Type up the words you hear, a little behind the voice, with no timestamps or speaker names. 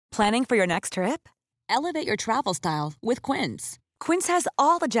Planning for your next trip? Elevate your travel style with Quince. Quince has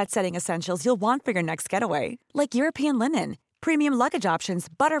all the jet-setting essentials you'll want for your next getaway, like European linen, premium luggage options,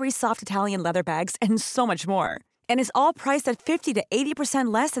 buttery soft Italian leather bags, and so much more. And is all priced at 50 to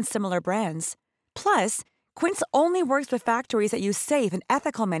 80% less than similar brands. Plus, Quince only works with factories that use safe and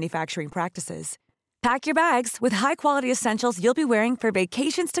ethical manufacturing practices. Pack your bags with high-quality essentials you'll be wearing for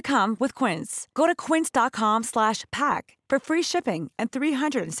vacations to come with Quince. Go to quince.com/pack for free shipping and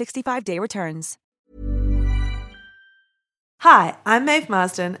 365-day returns. Hi, I'm Maeve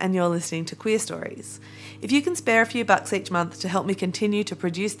Marsden and you're listening to Queer Stories. If you can spare a few bucks each month to help me continue to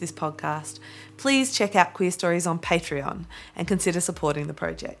produce this podcast, please check out Queer Stories on Patreon and consider supporting the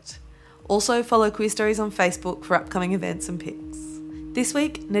project. Also follow Queer Stories on Facebook for upcoming events and pics. This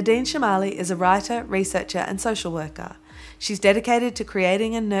week, Nadine Chemali is a writer, researcher and social worker. She's dedicated to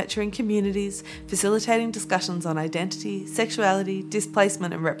creating and nurturing communities, facilitating discussions on identity, sexuality,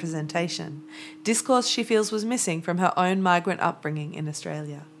 displacement and representation, discourse she feels was missing from her own migrant upbringing in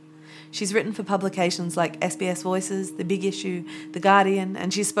Australia. She's written for publications like SBS Voices, The Big Issue, The Guardian,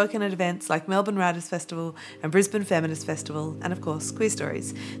 and she's spoken at events like Melbourne Writers' Festival and Brisbane Feminist Festival, and of course, Queer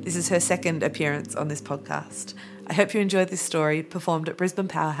Stories. This is her second appearance on this podcast. I hope you enjoyed this story, performed at Brisbane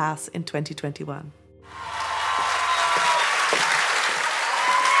Powerhouse in 2021.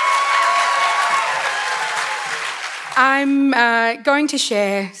 I'm going to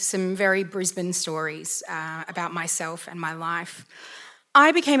share some very Brisbane stories about myself and my life.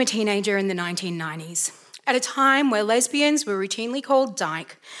 I became a teenager in the 1990s, at a time where lesbians were routinely called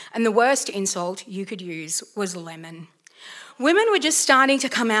dyke, and the worst insult you could use was lemon. Women were just starting to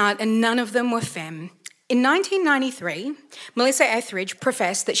come out, and none of them were femme. In 1993, Melissa Etheridge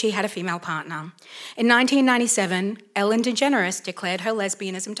professed that she had a female partner. In 1997, Ellen DeGeneres declared her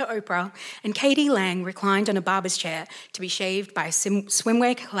lesbianism to Oprah, and Katie Lang reclined on a barber's chair to be shaved by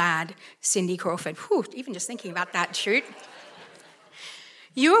swimwear-clad Cindy Crawford. Whew, even just thinking about that shoot.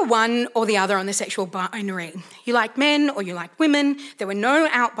 You are one or the other on the sexual binary. You like men or you like women. There were no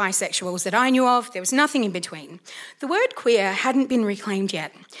out bisexuals that I knew of. There was nothing in between. The word queer hadn't been reclaimed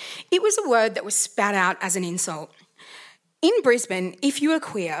yet. It was a word that was spat out as an insult. In Brisbane, if you were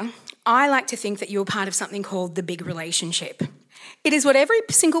queer, I like to think that you were part of something called the big relationship. It is what every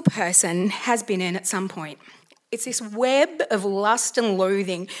single person has been in at some point. It's this web of lust and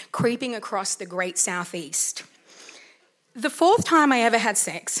loathing creeping across the great southeast. The fourth time I ever had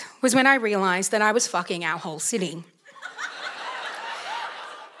sex was when I realised that I was fucking our whole city.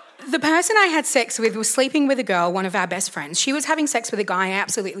 The person I had sex with was sleeping with a girl, one of our best friends. She was having sex with a guy I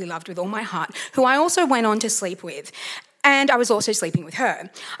absolutely loved with all my heart, who I also went on to sleep with. And I was also sleeping with her.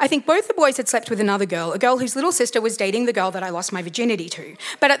 I think both the boys had slept with another girl, a girl whose little sister was dating the girl that I lost my virginity to.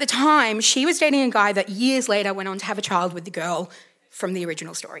 But at the time, she was dating a guy that years later went on to have a child with the girl from the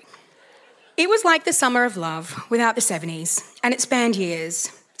original story. It was like the summer of love without the 70s, and it spanned years,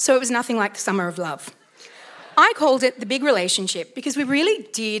 so it was nothing like the summer of love. I called it the big relationship because we really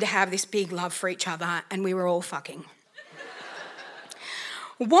did have this big love for each other and we were all fucking.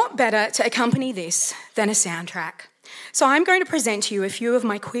 What better to accompany this than a soundtrack? So I'm going to present to you a few of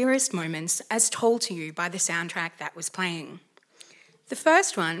my queerest moments as told to you by the soundtrack that was playing. The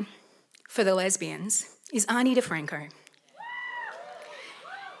first one, for the lesbians, is Ani DeFranco.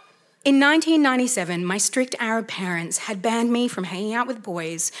 In 1997, my strict Arab parents had banned me from hanging out with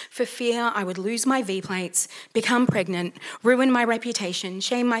boys for fear I would lose my V-plates, become pregnant, ruin my reputation,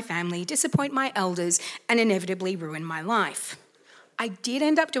 shame my family, disappoint my elders, and inevitably ruin my life. I did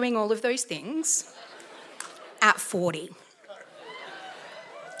end up doing all of those things at 40.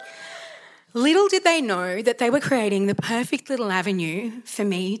 Little did they know that they were creating the perfect little avenue for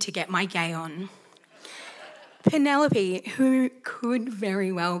me to get my gay on. Penelope, who could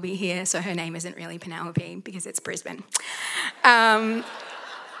very well be here, so her name isn't really Penelope because it's Brisbane,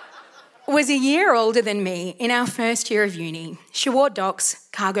 was a year older than me in our first year of uni. She wore docs,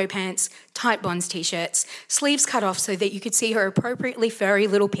 cargo pants, tight blondes t-shirts, sleeves cut off so that you could see her appropriately furry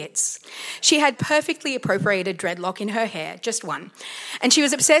little pits. She had perfectly appropriated dreadlock in her hair, just one. And she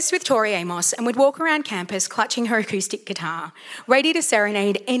was obsessed with Tori Amos and would walk around campus clutching her acoustic guitar, ready to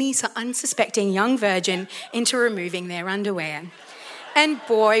serenade any unsuspecting young virgin into removing their underwear. And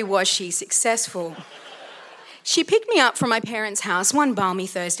boy, was she successful. She picked me up from my parents' house one balmy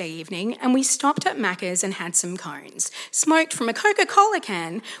Thursday evening and we stopped at Macca's and had some cones, smoked from a Coca-Cola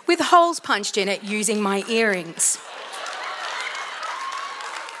can with holes punched in it using my earrings.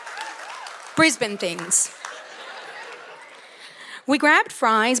 Brisbane things. We grabbed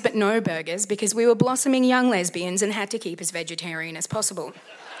fries but no burgers because we were blossoming young lesbians and had to keep as vegetarian as possible.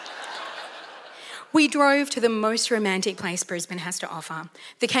 We drove to the most romantic place Brisbane has to offer,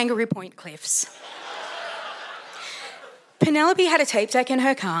 the Kangaroo Point Cliffs. Penelope had a tape deck in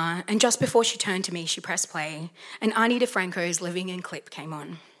her car, and just before she turned to me, she pressed play, and Ani DeFranco's Living in Clip came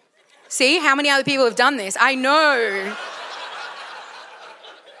on. See, how many other people have done this? I know.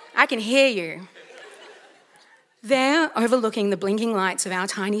 I can hear you. There, overlooking the blinking lights of our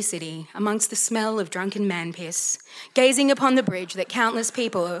tiny city, amongst the smell of drunken man piss, gazing upon the bridge that countless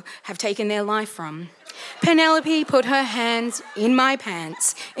people have taken their life from, Penelope put her hands in my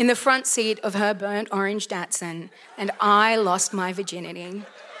pants in the front seat of her burnt orange Datsun, and I lost my virginity.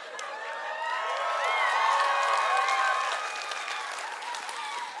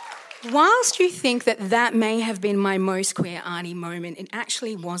 Whilst you think that may have been my most queer Arnie moment, it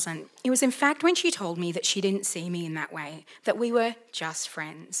actually wasn't. It was in fact when she told me that she didn't see me in that way, that we were just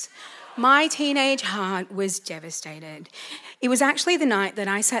friends. My teenage heart was devastated. It was actually the night that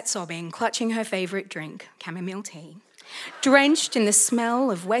I sat sobbing, clutching her favourite drink, chamomile tea. Drenched in the smell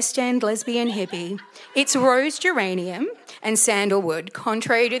of West End lesbian hippie, it's rose geranium and sandalwood,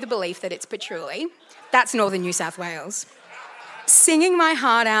 contrary to the belief that it's patchouli. That's northern New South Wales. Singing my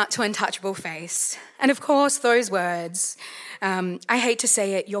heart out to Untouchable Face. And of course, those words, I hate to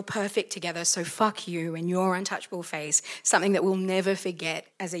say it, you're perfect together, so fuck you and your untouchable face, something that we'll never forget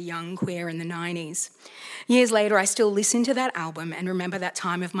as a young queer in the 90s. Years later, I still listen to that album and remember that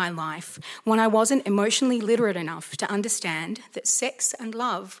time of my life when I wasn't emotionally literate enough to understand that sex and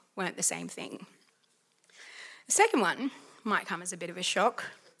love weren't the same thing. The second one might come as a bit of a shock.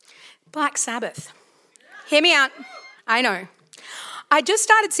 Black Sabbath. Hear me out. I know. I just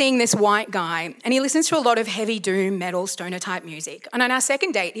started seeing this white guy, and he listens to a lot of heavy doom, metal, stoner type music. And on our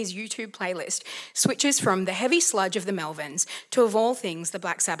second date, his YouTube playlist switches from the heavy sludge of the Melvins to, of all things, the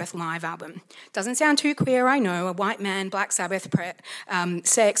Black Sabbath live album. Doesn't sound too queer, I know. A white man, Black Sabbath,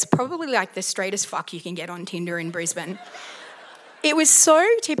 sex, probably like the straightest fuck you can get on Tinder in Brisbane. It was so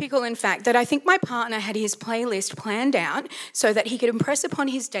typical, in fact, that I think my partner had his playlist planned out so that he could impress upon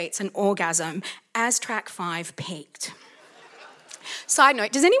his dates an orgasm as track 5 peaked. Side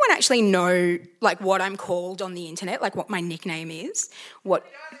note, does anyone actually know like what I'm called on the internet, like what my nickname is? What?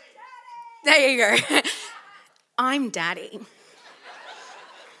 There you go. I'm Daddy.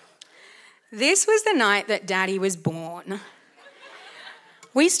 This was the night that Daddy was born.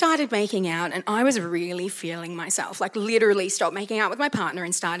 We started making out and I was really feeling myself, like literally stopped making out with my partner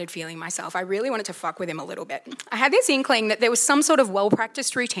and started feeling myself. I really wanted to fuck with him a little bit. I had this inkling that there was some sort of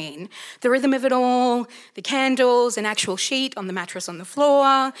well-practiced routine, the rhythm of it all, the candles, an actual sheet on the mattress on the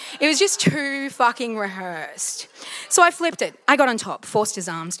floor. It was just too fucking rehearsed. So I flipped it. I got on top, forced his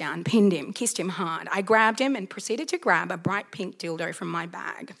arms down, pinned him, kissed him hard. I grabbed him and proceeded to grab a bright pink dildo from my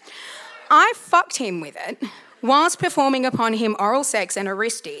bag. I fucked him with it, whilst performing upon him oral sex and a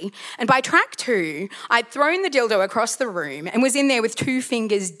wristy, and by track 2, I'd thrown the dildo across the room and was in there with 2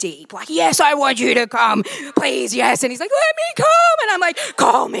 fingers deep, like, yes, I want you to come, please, yes. And he's like, let me come. And I'm like,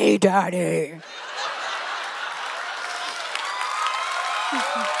 call me Daddy.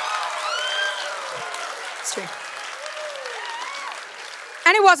 It's true.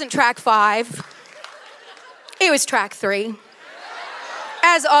 And it wasn't track 5. It was track 3.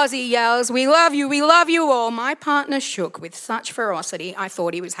 As Ozzy yells, we love you all, my partner shook with such ferocity I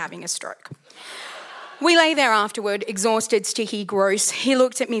thought he was having a stroke. We lay there afterward, exhausted, sticky, gross. He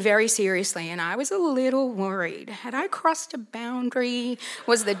looked at me very seriously and I was a little worried. Had I crossed a boundary?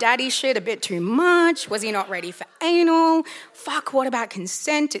 Was the daddy shit a bit too much? Was he not ready for anal? Fuck, what about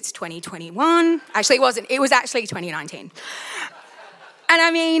consent? It's 2021. Actually, it wasn't. It was actually 2019. And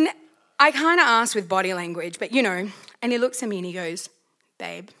I mean, I kind of asked with body language, but you know, and he looks at me and he goes,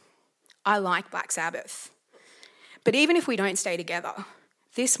 babe, I like Black Sabbath. But even if we don't stay together,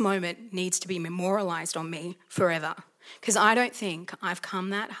 this moment needs to be memorialised on me forever, because I don't think I've come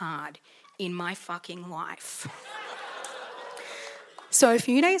that hard in my fucking life. So a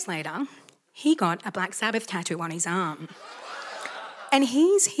few days later, he got a Black Sabbath tattoo on his arm. And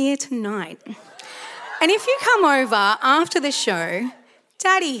he's here tonight. And if you come over after the show,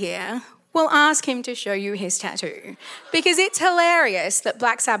 Daddy here will ask him to show you his tattoo, because it's hilarious that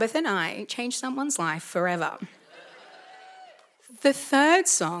Black Sabbath and I changed someone's life forever. The third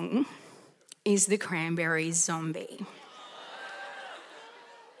song is the Cranberries' Zombie.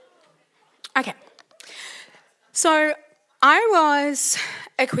 Okay, so I was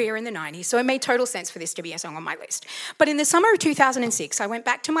a queer in the 90s, so it made total sense for this to be a song on my list. But in the summer of 2006, I went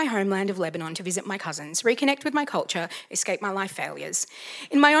back to my homeland of Lebanon to visit my cousins, reconnect with my culture, escape my life failures.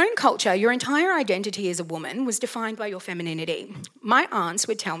 In my own culture, your entire identity as a woman was defined by your femininity. My aunts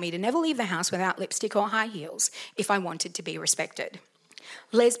would tell me to never leave the house without lipstick or high heels if I wanted to be respected.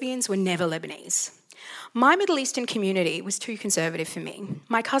 Lesbians were never Lebanese. My Middle Eastern community was too conservative for me.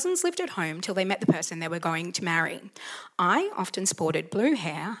 My cousins lived at home till they met the person they were going to marry. I often sported blue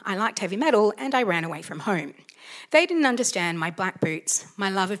hair, I liked heavy metal, and I ran away from home. They didn't understand my black boots, my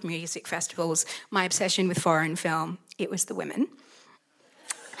love of music festivals, my obsession with foreign film. It was the women.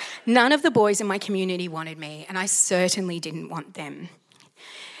 None of the boys in my community wanted me, and I certainly didn't want them.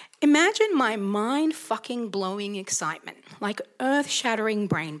 Imagine my mind-fucking blowing excitement, like earth-shattering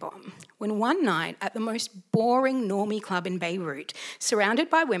brain bomb, when one night at the most boring normie club in Beirut, surrounded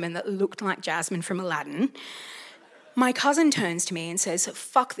by women that looked like Jasmine from Aladdin, my cousin turns to me and says,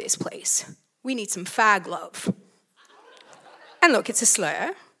 "Fuck this place. We need some fag love." And look, it's a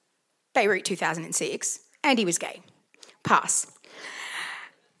slur. Beirut 2006, and he was gay. Pass.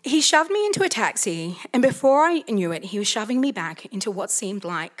 He shoved me into a taxi, and before I knew it, he was shoving me back into what seemed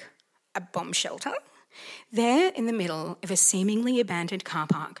like a bomb shelter. There, in the middle of a seemingly abandoned car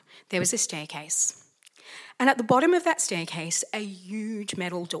park, there was a staircase. And at the bottom of that staircase, a huge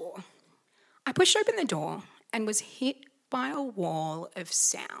metal door. I pushed open the door and was hit by a wall of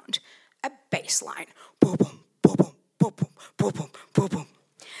sound, a bass line. Boom, boom, boom, boom, boom, boom, boom, boom, boom, boom.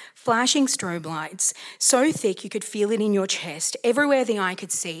 Flashing strobe lights, so thick you could feel it in your chest, everywhere the eye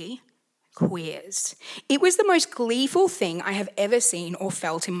could see. Queers. It was the most gleeful thing I have ever seen or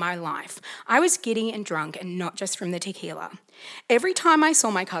felt in my life. I was giddy and drunk, and not just from the tequila. Every time I saw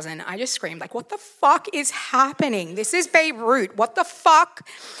my cousin, I just screamed, like, what the fuck is happening? This is Beirut. What the fuck?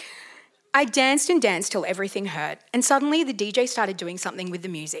 I danced and danced till everything hurt, and suddenly the DJ started doing something with the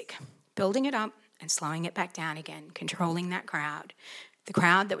music, building it up and slowing it back down again, controlling that crowd, the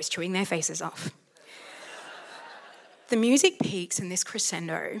crowd that was chewing their faces off. The music peaks in this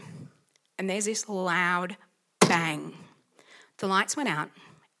crescendo, and there's this loud bang. The lights went out,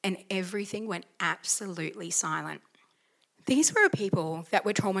 and everything went absolutely silent. These were people that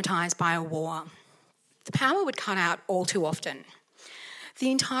were traumatised by a war. The power would cut out all too often.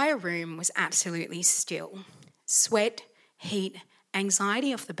 The entire room was absolutely still. Sweat, heat,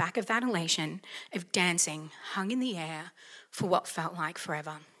 anxiety off the back of that elation of dancing hung in the air for what felt like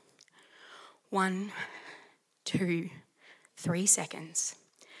forever. 1, 2, 3 seconds.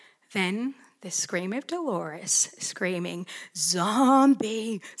 Then the scream of Dolores screaming,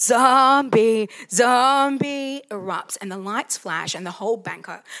 "Zombie, zombie, zombie," erupts, and the lights flash and the whole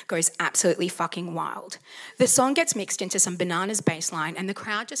banker goes absolutely fucking wild. The song gets mixed into some bananas bass line and the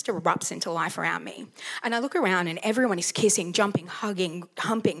crowd just erupts into life around me. And I look around and everyone is kissing, jumping, hugging,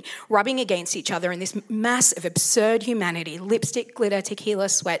 humping, rubbing against each other in this mass of absurd humanity, lipstick, glitter, tequila,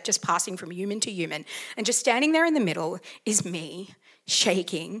 sweat, just passing from human to human. And just standing there in the middle is me,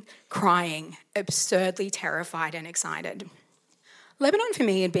 shaking, crying, absurdly terrified and excited. Lebanon for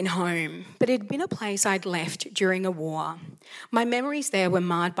me had been home, but it had been a place I'd left during a war. My memories there were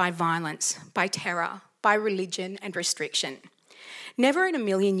marred by violence, by terror, by religion and restriction. Never in a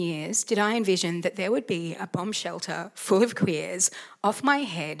million years did I envision that there would be a bomb shelter full of queers off my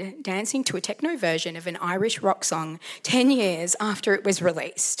head dancing to a techno version of an Irish rock song 10 years after it was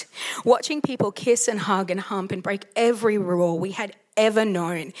released, watching people kiss and hug and hump and break every rule we had ever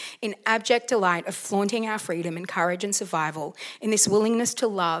known in abject delight of flaunting our freedom and courage and survival in this willingness to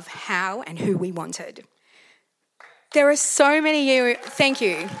love how and who we wanted. There are so many thank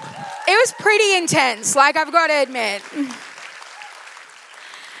you. It was pretty intense, like I've got to admit.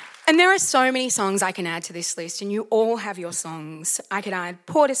 And there are so many songs I can add to this list, and you all have your songs. I could add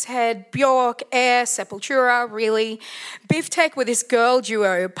Portishead, Bjork, Air, Sepultura, really. Biff were this girl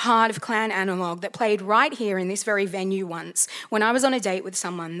duo, part of Clan Analog, that played right here in this very venue once when I was on a date with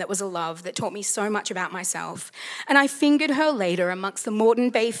someone that was a love that taught me so much about myself. And I fingered her later amongst the Moreton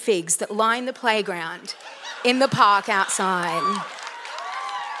Bay figs that line the playground in the park outside.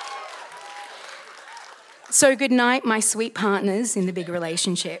 So good night, my sweet partners in the big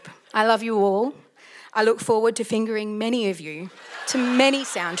relationship. I love you all. I look forward to fingering many of you to many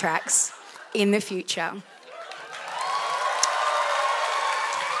soundtracks in the future.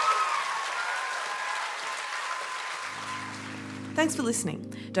 Thanks for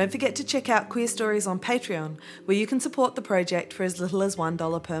listening. Don't forget to check out Queer Stories on Patreon, where you can support the project for as little as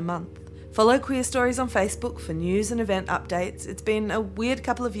 $1 per month. Follow Queer Stories on Facebook for news and event updates. It's been a weird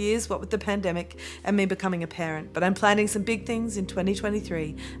couple of years, what with the pandemic and me becoming a parent, but I'm planning some big things in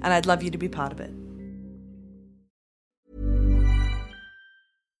 2023 and I'd love you to be part of it.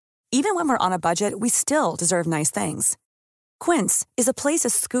 Even when we're on a budget, we still deserve nice things. Quince is a place to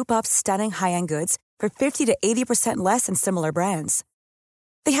scoop up stunning high-end goods for 50 to 80% less than similar brands.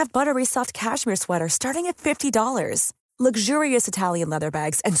 They have buttery soft cashmere sweaters starting at $50, luxurious Italian leather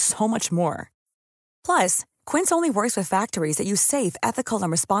bags, and so much more. Plus, Quince only works with factories that use safe, ethical,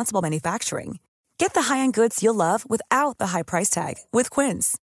 and responsible manufacturing. Get the high-end goods you'll love without the high price tag with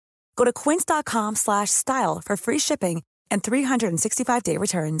Quince. Go to quince.com/style for free shipping and 365-day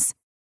returns.